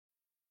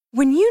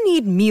When you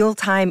need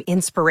mealtime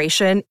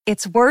inspiration,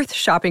 it's worth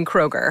shopping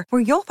Kroger,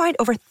 where you'll find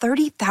over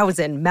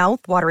 30,000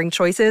 mouth-watering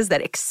choices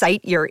that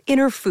excite your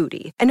inner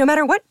foodie. And no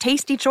matter what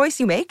tasty choice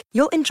you make,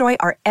 you'll enjoy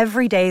our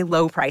everyday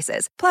low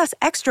prices, plus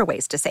extra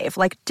ways to save,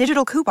 like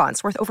digital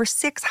coupons worth over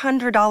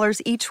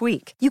 $600 each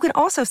week. You can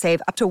also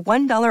save up to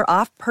 $1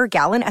 off per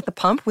gallon at the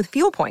pump with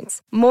fuel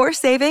points. More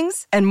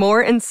savings and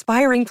more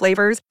inspiring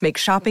flavors make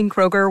shopping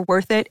Kroger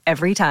worth it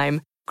every time.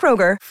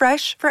 Kroger,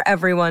 fresh for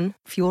everyone.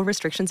 Fuel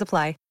restrictions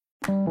apply.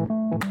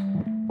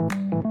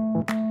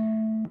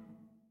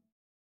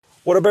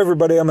 What up,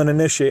 everybody? I'm going to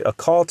initiate a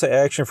call to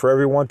action for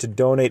everyone to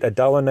donate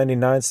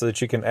 $1.99 so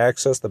that you can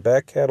access the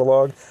back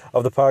catalog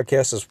of the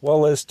podcast, as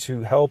well as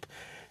to help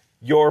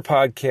your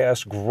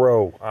podcast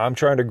grow. I'm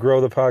trying to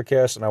grow the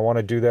podcast, and I want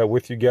to do that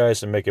with you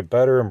guys and make it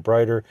better and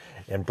brighter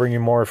and bring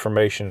you more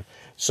information.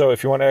 So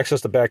if you want to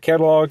access the back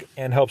catalog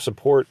and help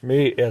support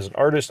me as an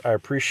artist, I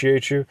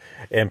appreciate you.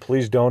 And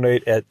please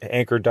donate at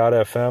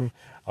anchor.fm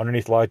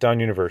underneath Lockdown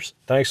Universe.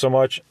 Thanks so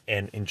much,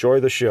 and enjoy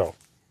the show.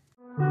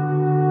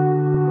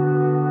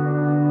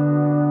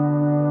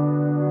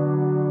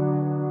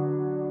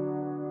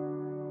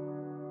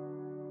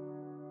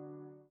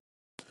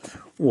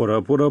 What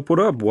up, what up, what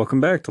up?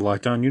 Welcome back to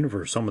Lockdown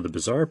Universe, some of the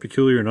bizarre,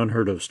 peculiar, and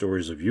unheard of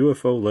stories of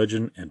UFO,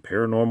 legend, and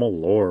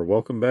paranormal lore.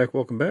 Welcome back,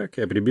 welcome back.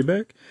 Happy to be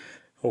back.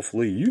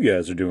 Hopefully you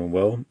guys are doing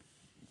well.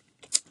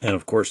 And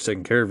of course,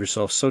 taking care of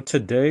yourself. So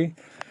today,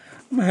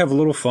 I'm going to have a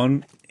little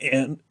fun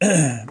and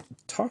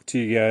talk to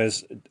you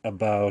guys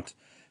about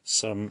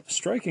some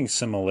striking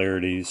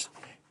similarities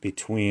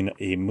between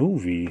a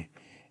movie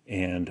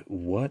and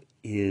what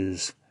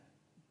is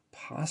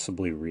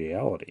possibly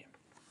reality.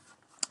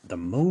 The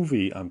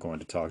movie I'm going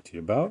to talk to you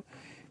about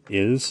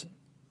is,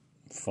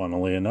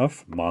 funnily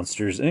enough,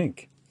 Monsters,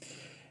 Inc.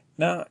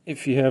 Now,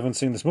 if you haven't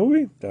seen this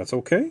movie, that's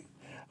okay.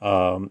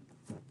 The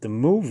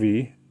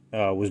movie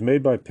was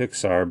made by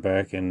Pixar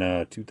back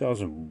in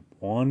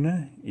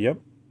 2001. Yep,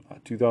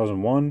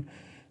 2001.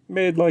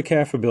 Made like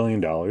 $500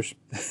 million.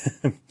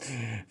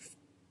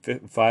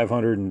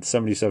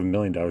 $577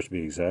 million to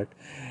be exact.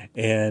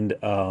 And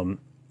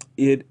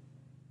it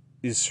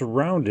is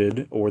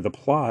surrounded, or the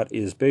plot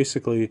is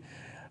basically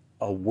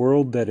a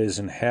world that is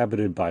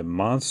inhabited by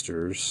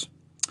monsters,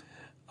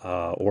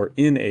 or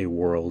in a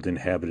world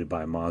inhabited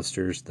by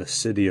monsters. The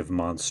city of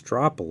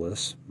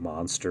Monstropolis,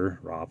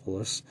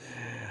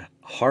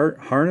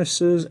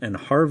 harnesses and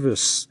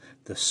harvests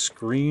the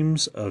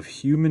screams of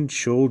human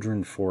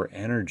children for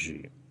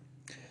energy.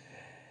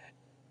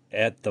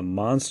 At the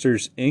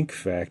Monsters, Inc.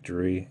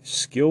 factory,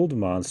 skilled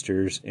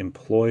monsters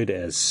employed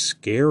as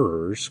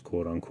scarers,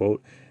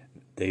 quote-unquote,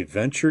 they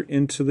venture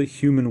into the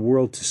human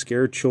world to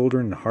scare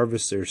children and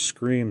harvest their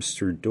screams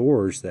through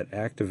doors that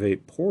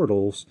activate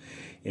portals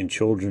in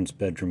children's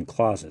bedroom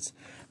closets.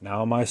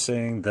 Now, am I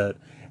saying that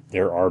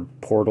there are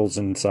portals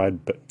inside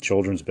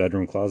children's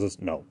bedroom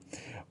closets? No.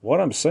 What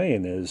I'm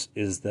saying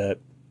is that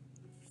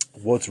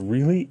what's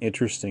really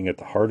interesting at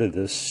the heart of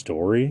this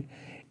story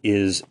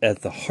is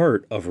at the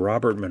heart of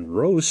Robert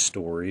Monroe's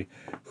story,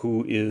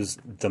 who is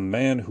the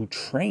man who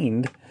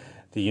trained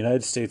the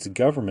United States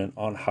government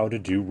on how to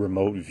do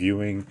remote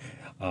viewing,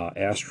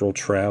 astral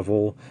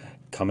travel,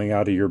 coming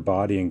out of your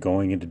body and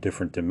going into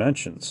different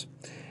dimensions.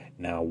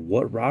 Now,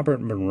 what Robert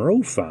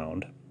Monroe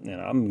found, and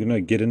I'm going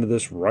to get into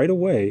this right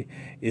away,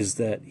 is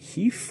that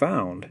he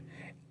found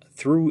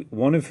through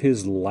one of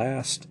his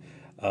last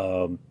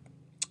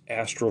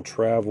astral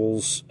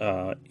travels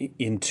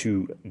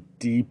into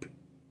deep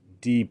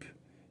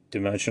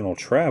dimensional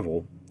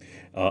travel.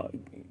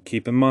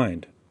 Keep in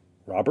mind,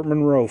 Robert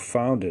Monroe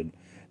founded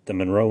the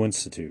Monroe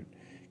Institute,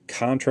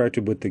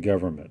 contracted with the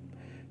government,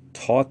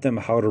 taught them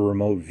how to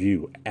remote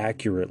view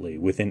accurately,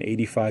 within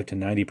 85 to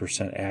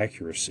 90%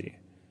 accuracy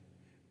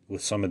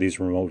with some of these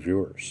remote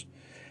viewers.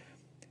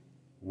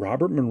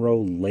 Robert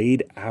Monroe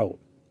laid out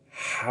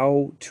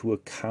how to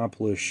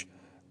accomplish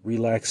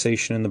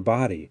relaxation in the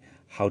body,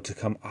 how to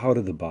come out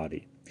of the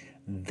body.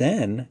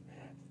 Then,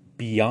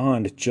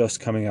 beyond just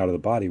coming out of the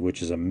body,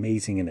 which is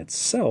amazing in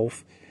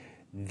itself,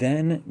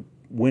 then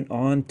went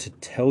on to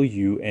tell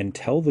you and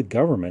tell the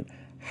government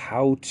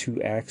how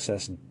to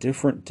access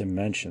different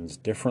dimensions,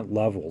 different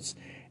levels,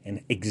 and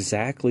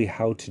exactly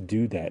how to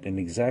do that, and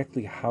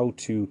exactly how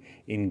to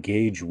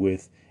engage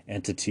with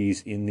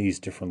entities in these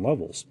different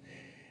levels.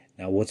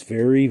 Now, what's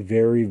very,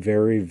 very,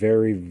 very,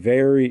 very,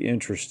 very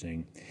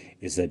interesting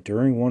is that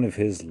during one of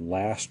his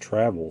last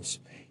travels,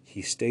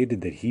 he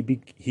stated that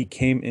he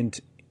came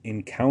into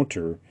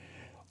encounter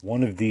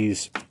one of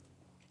these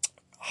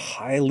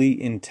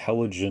highly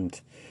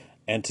intelligent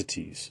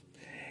entities.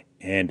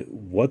 And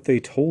what they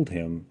told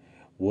him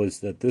was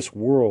that this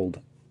world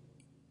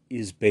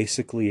is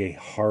basically a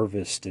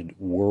harvested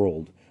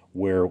world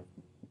where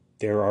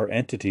there are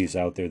entities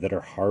out there that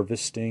are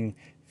harvesting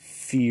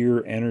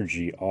fear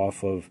energy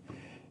off of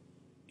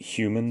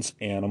humans,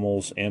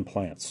 animals, and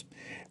plants.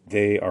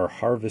 They are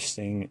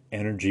harvesting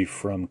energy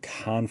from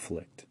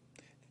conflict.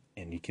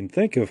 And you can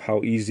think of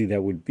how easy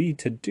that would be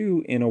to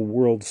do in a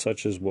world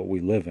such as what we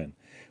live in.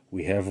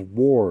 We have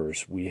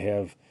wars, we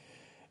have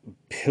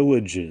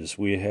pillages,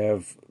 we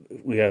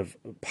have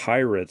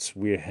pirates,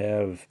 we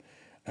have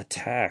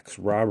attacks,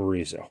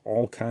 robberies,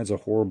 all kinds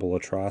of horrible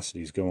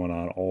atrocities going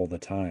on all the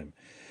time.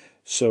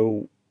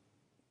 So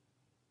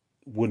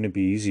wouldn't it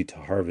be easy to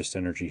harvest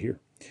energy here?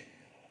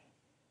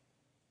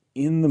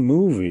 In the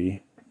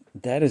movie,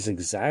 that is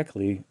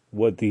exactly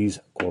what these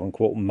quote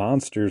unquote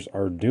monsters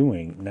are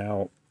doing.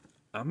 Now,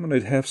 I'm going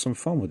to have some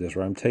fun with this,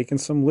 right? I'm taking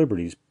some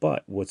liberties,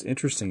 but what's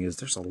interesting is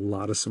there's a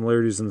lot of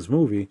similarities in this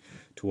movie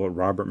to what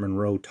Robert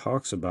Monroe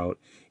talks about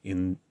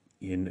in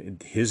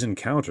his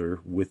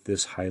encounter with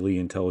this highly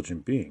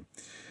intelligent being.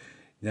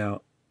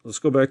 Now, let's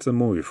go back to the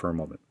movie for a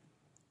moment.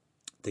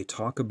 They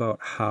talk about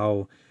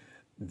how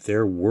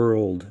their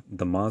world,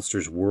 the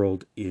monster's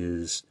world,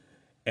 is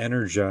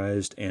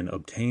energized and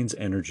obtains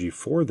energy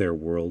for their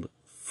world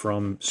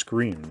from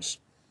screams.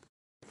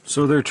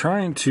 So they're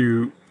trying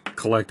to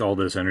collect all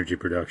this energy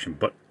production,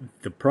 but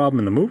the problem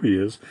in the movie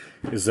is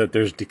that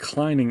there's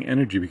declining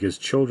energy because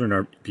children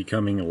are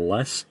becoming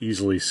less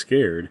easily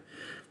scared,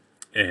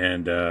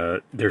 and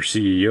their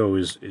CEO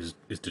is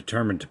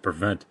determined to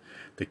prevent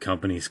the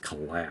company's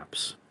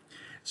collapse.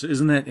 So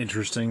isn't that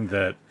interesting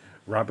that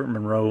Robert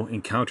Monroe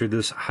encountered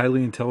this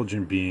highly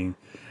intelligent being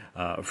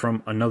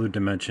from another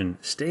dimension,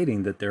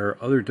 stating that there are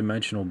other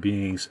dimensional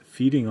beings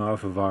feeding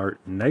off of our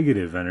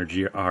negative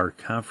energy, our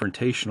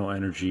confrontational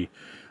energy.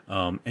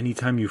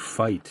 Anytime you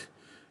fight,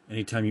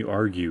 anytime you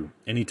argue,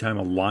 anytime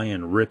a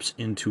lion rips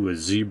into a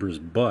zebra's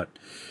butt,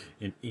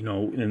 and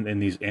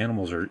these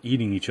animals are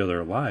eating each other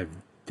alive,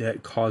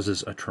 that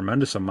causes a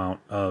tremendous amount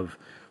of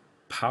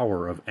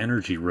power, of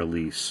energy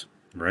release,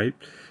 right?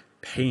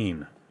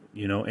 Pain,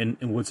 and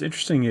what's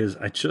interesting is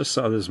I just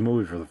saw this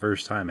movie for the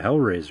first time,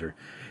 Hellraiser,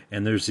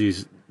 and there's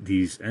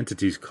these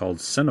entities called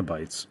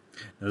Cenobites.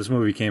 Now, this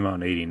movie came out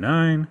in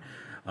 '89.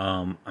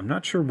 I'm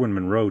not sure when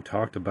Monroe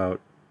talked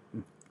about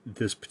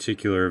this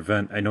particular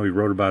event. I know he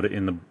wrote about it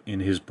in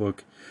his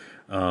book,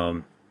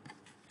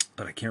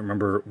 but I can't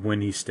remember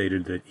when he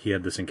stated that he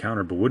had this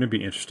encounter. But wouldn't it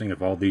be interesting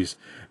if all these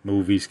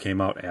movies came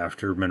out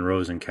after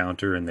Monroe's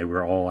encounter and they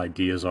were all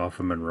ideas off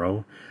of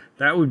Monroe?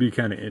 That would be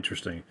kind of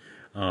interesting.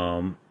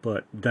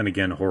 But then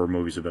again, horror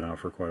movies have been out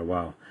for quite a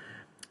while.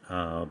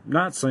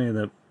 Not saying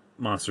that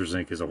Monsters,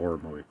 Inc. is a horror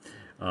movie.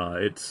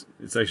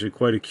 It's actually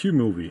quite a cute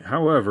movie.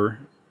 However,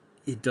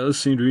 it does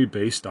seem to be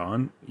based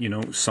on,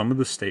 some of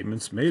the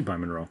statements made by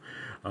Monroe.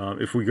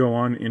 If we go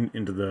on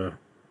into the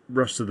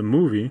rest of the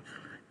movie,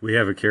 we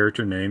have a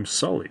character named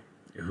Sully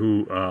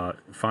who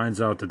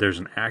finds out that there's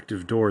an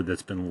active door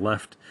that's been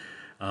left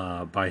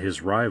by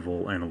his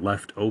rival and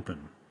left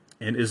open.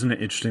 And isn't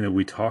it interesting that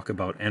we talk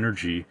about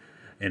energy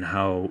and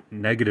how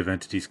negative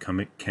entities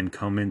can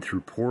come in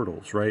through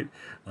portals, right?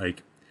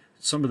 Like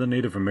some of the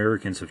Native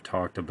Americans have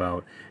talked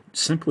about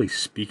simply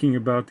speaking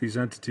about these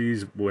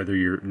entities, whether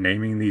you're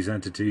naming these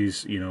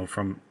entities,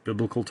 from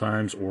biblical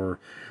times or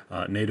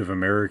Native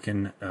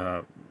American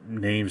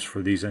names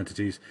for these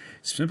entities,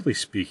 simply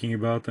speaking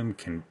about them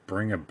can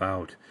bring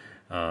about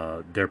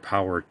their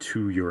power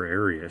to your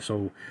area.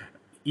 So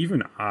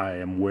even I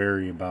am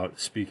wary about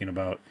speaking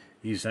about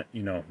these,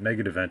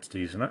 negative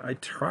entities, and I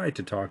try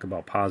to talk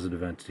about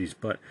positive entities,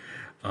 but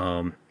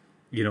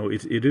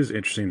it is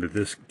interesting that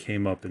this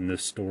came up in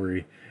this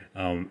story,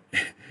 and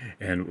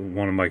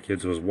one of my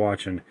kids was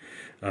watching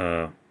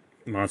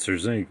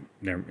Monsters, Inc.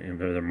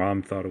 Their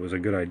mom thought it was a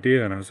good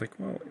idea, and I was like,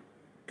 well,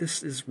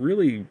 this is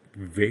really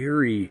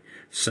very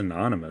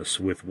synonymous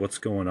with what's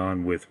going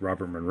on with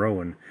Robert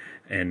Monroe,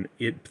 and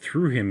it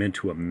threw him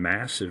into a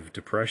massive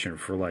depression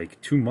for like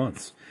 2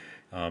 months.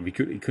 He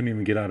couldn't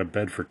even get out of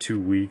bed for 2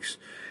 weeks,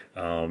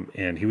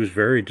 and he was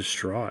very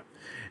distraught.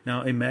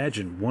 Now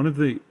imagine one of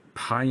the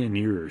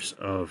pioneers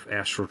of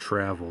astral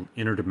travel,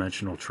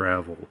 interdimensional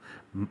travel,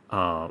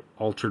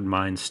 altered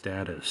mind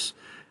status,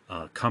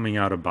 coming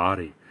out of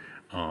body,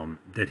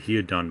 that he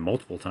had done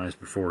multiple times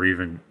before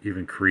even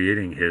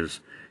creating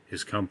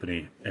his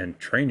company and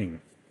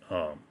training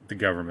the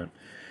government.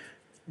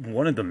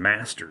 One of the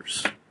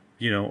masters,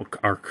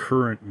 our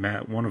current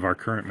one of our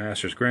current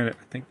masters. Granted,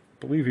 I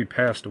believe he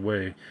passed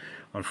away,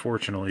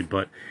 unfortunately,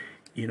 but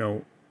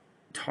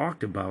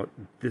talked about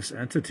this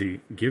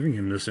entity giving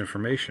him this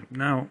information.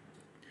 Now,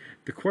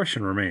 the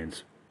question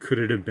remains, could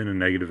it have been a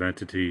negative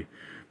entity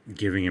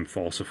giving him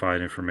falsified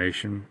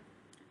information?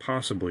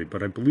 Possibly,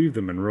 but I believe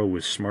that Monroe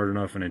was smart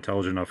enough and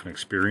intelligent enough and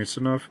experienced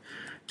enough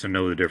to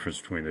know the difference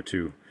between the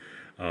two.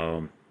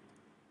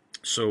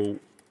 So,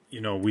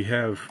 we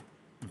have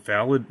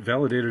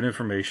validated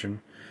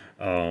information.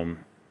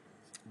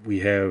 We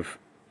have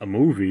a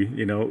movie,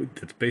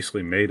 that's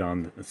basically made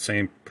on the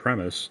same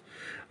premise,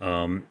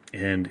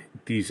 and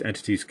these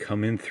entities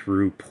come in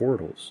through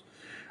portals,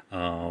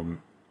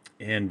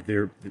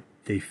 and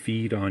they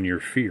feed on your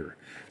fear.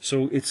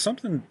 So it's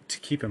something to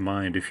keep in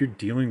mind if you're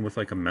dealing with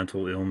like a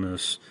mental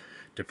illness,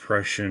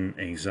 depression,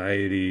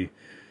 anxiety,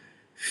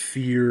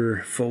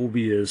 fear,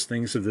 phobias,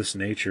 things of this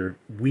nature.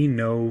 We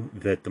know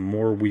that the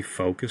more we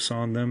focus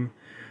on them,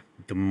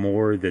 the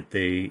more that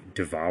they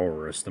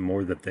devour us, the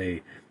more that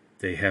they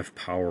have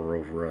power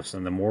over us,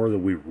 and the more that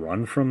we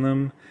run from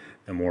them,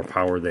 the more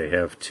power they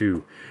have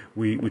too.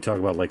 We talk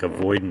about like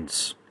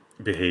avoidance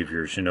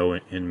behaviors,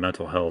 in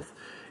mental health,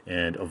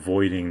 and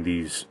avoiding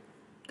these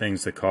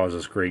things that cause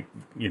us great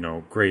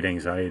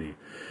anxiety.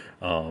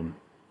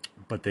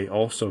 But they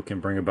also can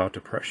bring about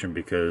depression,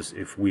 because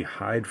if we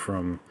hide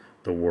from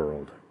the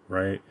world,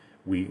 right,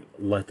 we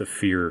let the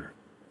fear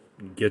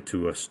get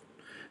to us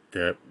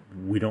that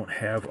we don't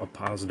have a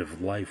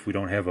positive life, we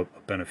don't have a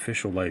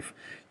beneficial life,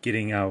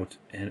 getting out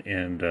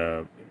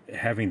and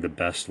having the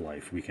best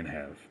life we can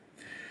have.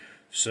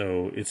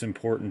 So it's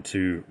important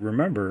to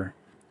remember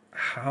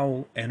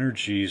how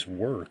energies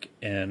work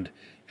and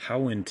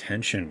how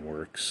intention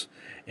works.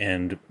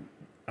 And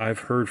I've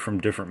heard from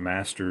different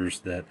masters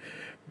that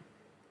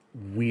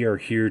we are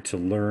here to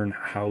learn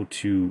how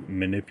to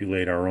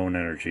manipulate our own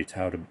energy,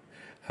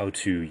 how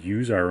to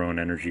use our own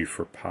energy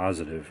for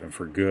positive and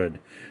for good,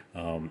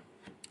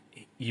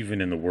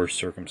 even in the worst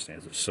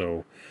circumstances.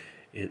 So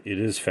it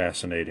is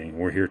fascinating.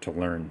 We're here to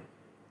learn,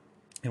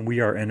 and we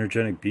are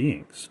energetic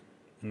beings.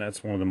 And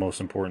that's one of the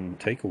most important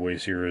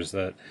takeaways here, is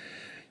that,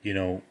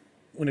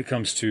 when it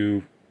comes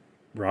to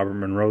Robert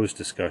Monroe's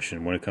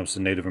discussion, when it comes to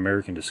Native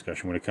American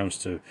discussion, when it comes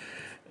to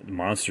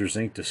Monsters,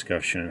 Inc.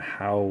 discussion, and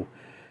how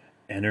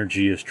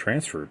energy is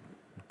transferred,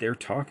 they're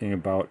talking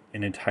about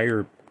an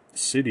entire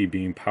city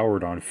being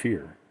powered on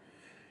fear.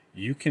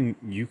 You can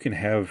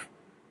have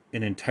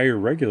an entire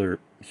regular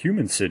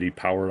human city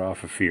powered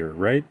off of fear,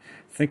 right?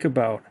 Think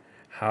about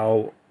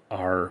how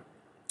our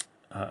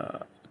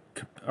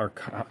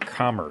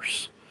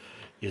commerce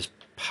is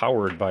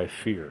powered by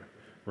fear,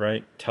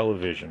 right?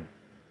 Television,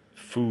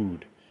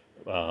 food.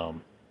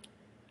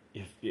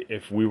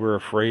 If we were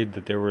afraid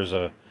that there was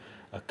a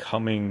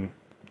coming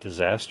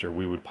disaster,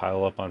 we would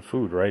pile up on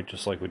food, right?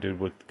 Just like we did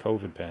with the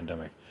COVID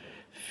pandemic.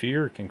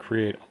 Fear can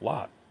create a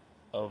lot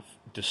of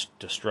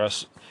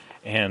distress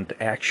and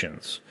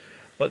actions.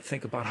 But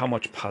think about how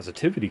much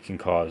positivity can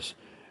cause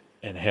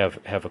and have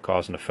a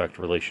cause and effect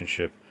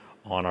relationship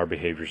on our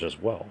behaviors as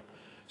well.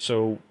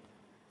 So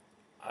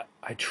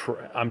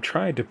I'm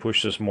trying to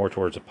push this more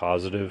towards a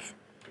positive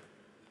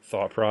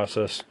thought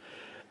process,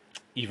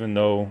 even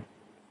though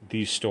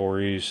these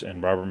stories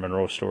and Robert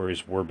Monroe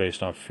stories were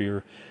based on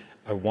fear.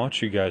 I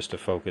want you guys to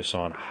focus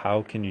on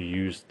how can you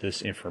use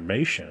this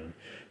information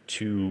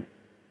to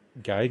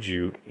guide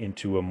you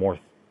into a more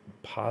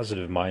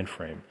positive mind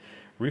frame.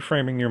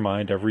 Reframing your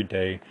mind every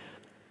day.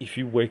 If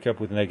you wake up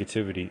with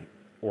negativity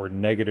or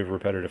negative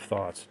repetitive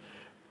thoughts,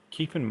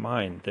 keep in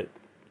mind that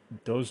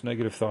those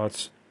negative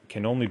thoughts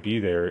can only be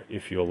there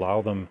if you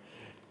allow them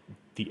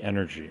the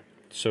energy.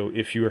 So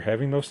if you are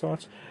having those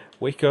thoughts,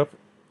 wake up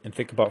and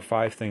think about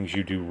 5 things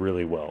you do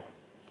really well.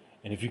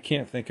 And if you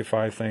can't think of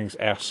 5 things,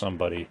 ask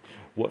somebody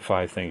what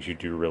 5 things you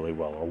do really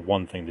well, or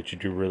one thing that you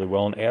do really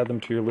well, and add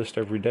them to your list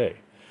every day.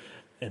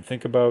 And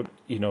think about,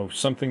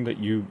 something that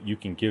you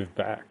can give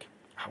back.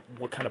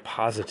 What kind of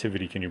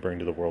positivity can you bring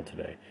to the world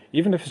today?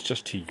 Even if it's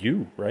just to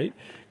you, right?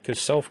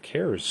 Because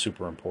self-care is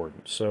super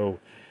important. So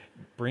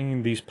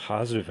bringing these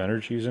positive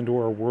energies into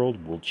our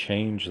world will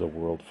change the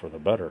world for the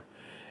better.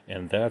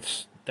 And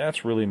that's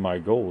really my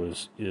goal,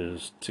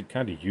 is to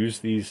kind of use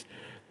these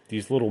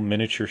little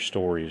miniature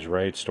stories,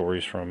 right?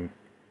 Stories from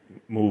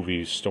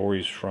movies,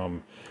 stories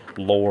from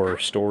lore,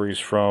 stories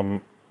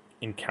from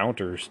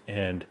encounters,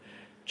 and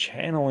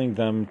channeling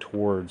them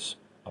towards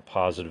a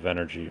positive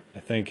energy. I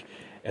think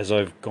as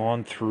I've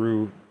gone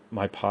through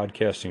my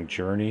podcasting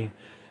journey,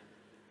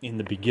 in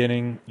the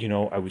beginning,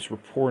 I was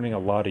reporting a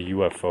lot of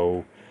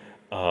UFO,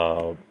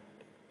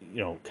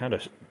 kind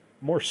of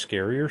more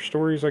scarier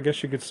stories, I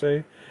guess you could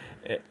say,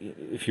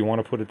 if you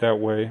want to put it that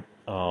way.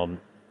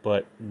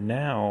 But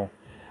now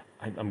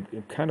I'm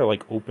kind of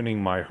like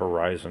opening my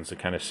horizons to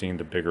kind of seeing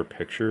the bigger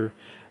picture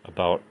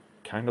about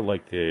kind of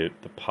like the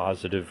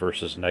positive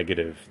versus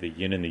negative, the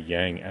yin and the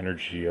yang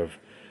energy of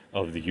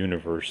the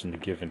universe, and the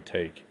give and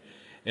take.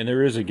 And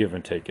there is a give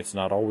and take. It's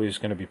not always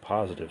going to be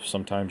positive.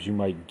 Sometimes you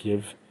might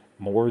give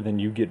more than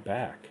you get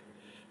back,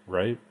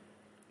 right?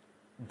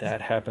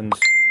 That happens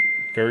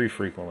very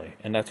frequently,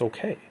 and that's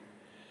okay.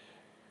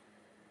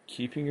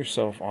 Keeping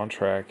yourself on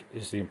track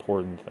is the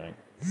important thing.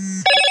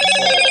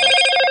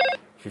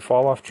 If you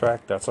fall off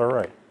track, that's all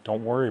right.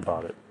 Don't worry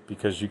about it,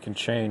 because you can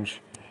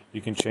change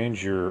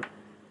your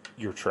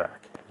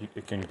track.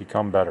 It can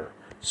become better.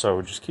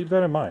 So just keep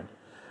that in mind.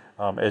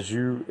 As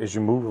you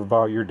move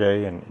about your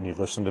day and you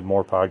listen to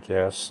more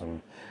podcasts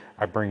and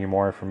I bring you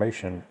more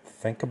information,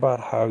 think about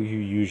how you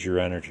use your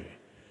energy.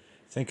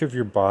 Think of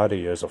your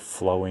body as a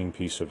flowing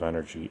piece of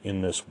energy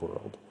in this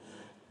world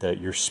that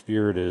your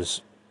spirit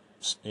is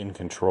in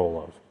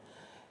control of.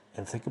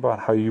 And think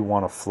about how you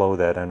want to flow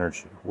that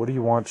energy. What do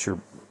you want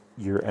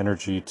your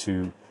energy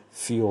to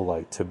feel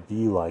like, to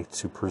be like,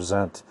 to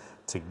present,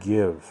 to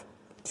give,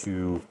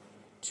 to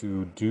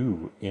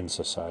do in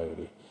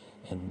society?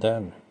 And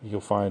then you'll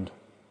find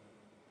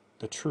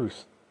the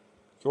truth,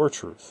 your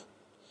truth,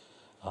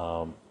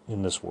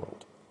 in this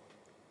world.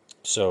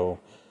 So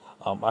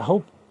I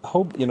hope,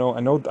 I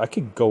know I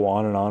could go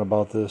on and on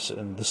about this,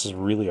 and this is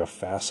really a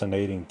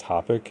fascinating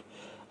topic.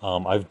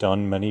 I've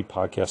done many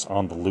podcasts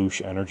on the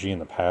Loosh energy in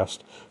the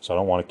past, so I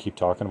don't want to keep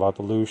talking about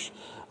the Loosh.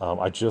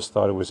 I just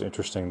thought it was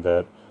interesting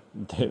that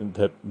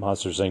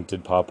Monsters Inc.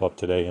 did pop up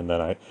today, and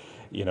then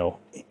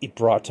it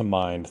brought to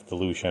mind the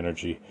Loosh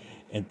energy,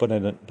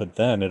 but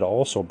then it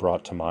also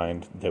brought to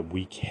mind that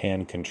we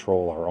can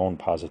control our own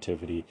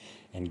positivity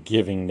and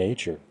giving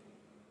nature,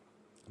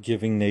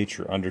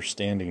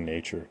 understanding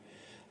nature,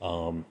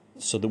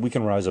 so that we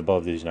can rise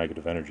above these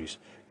negative energies.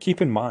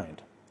 Keep in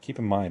mind,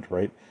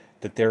 right,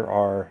 that there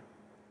are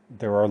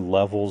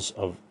levels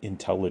of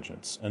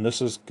intelligence, and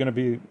this is going to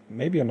be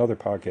maybe another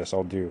podcast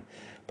I'll do,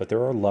 but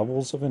there are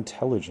levels of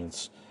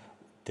intelligence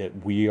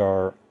that we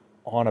are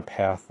on a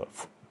path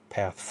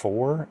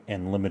for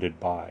and limited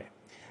by.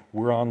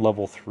 We're on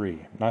level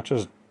 3, not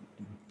just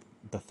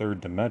the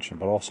third dimension,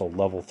 but also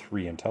level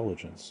 3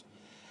 intelligence.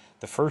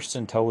 The first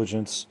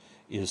intelligence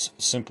is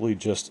simply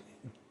just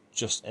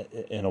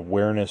an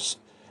awareness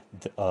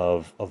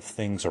of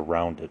things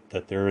around it,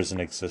 that there is an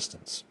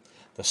existence.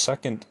 The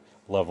second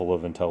level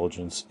of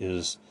intelligence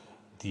is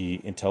the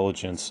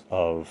intelligence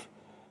of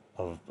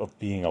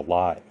being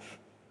alive.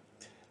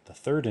 The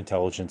third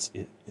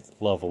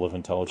level of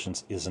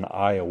intelligence is an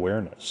I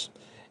awareness,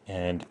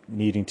 and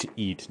needing to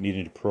eat,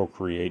 needing to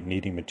procreate,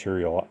 needing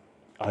material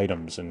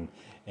items,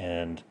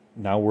 and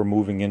now we're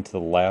moving into the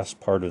last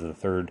part of the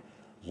third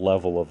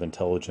level of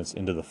intelligence,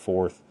 into the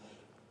fourth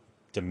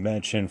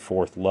dimension,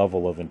 fourth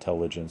level of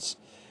intelligence,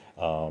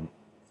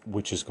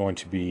 which is going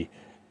to be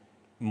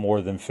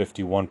more than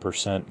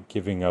 51%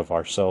 giving of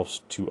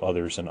ourselves to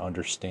others and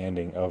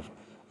understanding of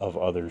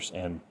others,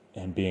 and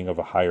being of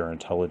a higher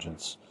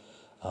intelligence,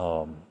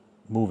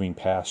 moving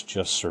past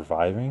just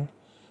surviving,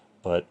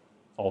 but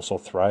also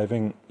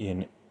thriving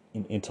in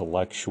an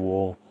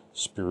intellectual,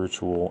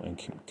 spiritual,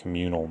 and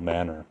communal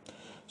manner.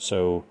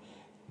 So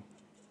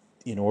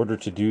in order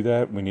to do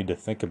that, we need to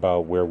think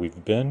about where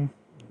we've been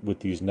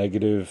with these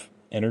negative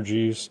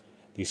energies,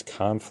 these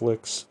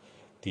conflicts,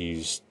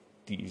 these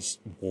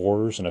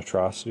wars and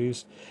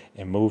atrocities,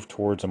 and move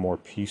towards a more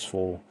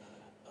peaceful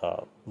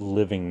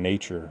living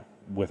nature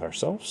with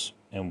ourselves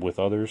and with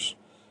others,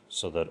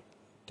 so that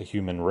the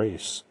human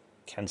race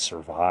can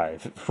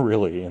survive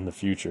really in the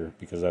future,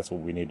 because that's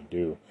what we need to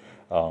do.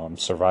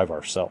 Survive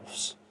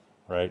ourselves,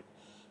 right?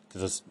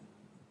 Because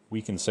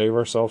we can save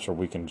ourselves or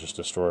we can just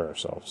destroy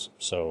ourselves.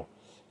 So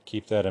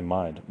keep that in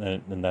mind,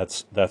 and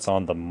that's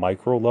on the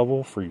micro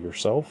level for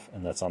yourself,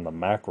 and that's on the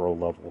macro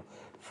level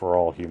for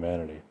all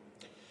humanity.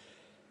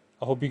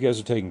 I hope you guys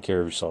are taking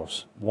care of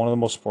yourselves. One of the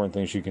most important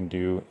things you can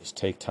do is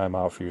take time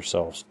out for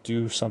yourselves.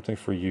 Do something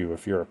for you.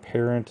 If you're a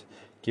parent,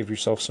 give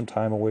yourself some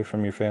time away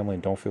from your family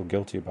and don't feel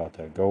guilty about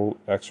that. Go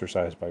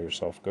exercise by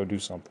yourself. Go do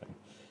something.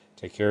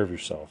 Take care of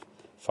yourself.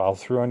 Follow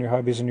through on your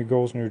hobbies and your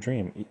goals and your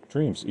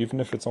dreams, even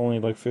if it's only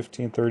like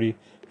 15, 30,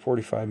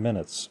 45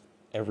 minutes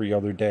every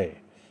other day.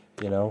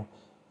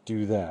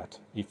 Do that.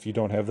 If you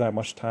don't have that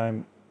much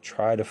time,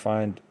 try to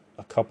find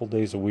a couple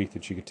days a week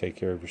that you could take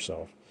care of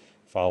yourself,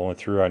 following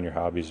through on your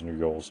hobbies and your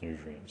goals and your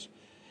dreams.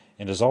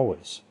 And as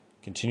always,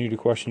 continue to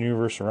question the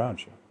universe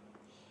around you.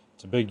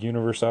 It's a big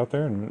universe out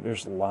there, and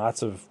there's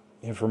lots of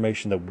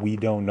information that we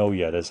don't know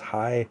yet. As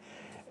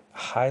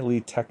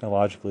highly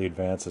technologically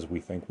advanced as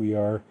we think we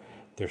are,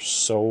 there's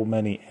so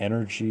many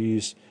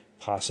energies,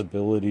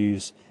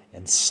 possibilities,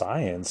 and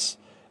science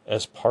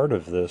as part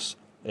of this.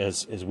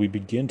 As we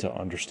begin to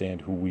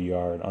understand who we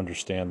are and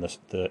understand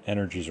the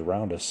energies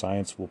around us,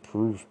 science will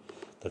prove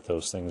that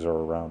those things are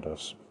around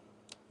us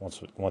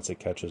once it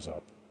catches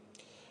up.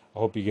 I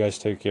hope you guys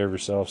take care of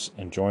yourselves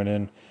and join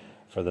in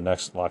for the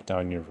next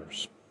Lockdown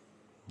Universe.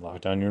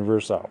 Lockdown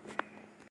Universe out.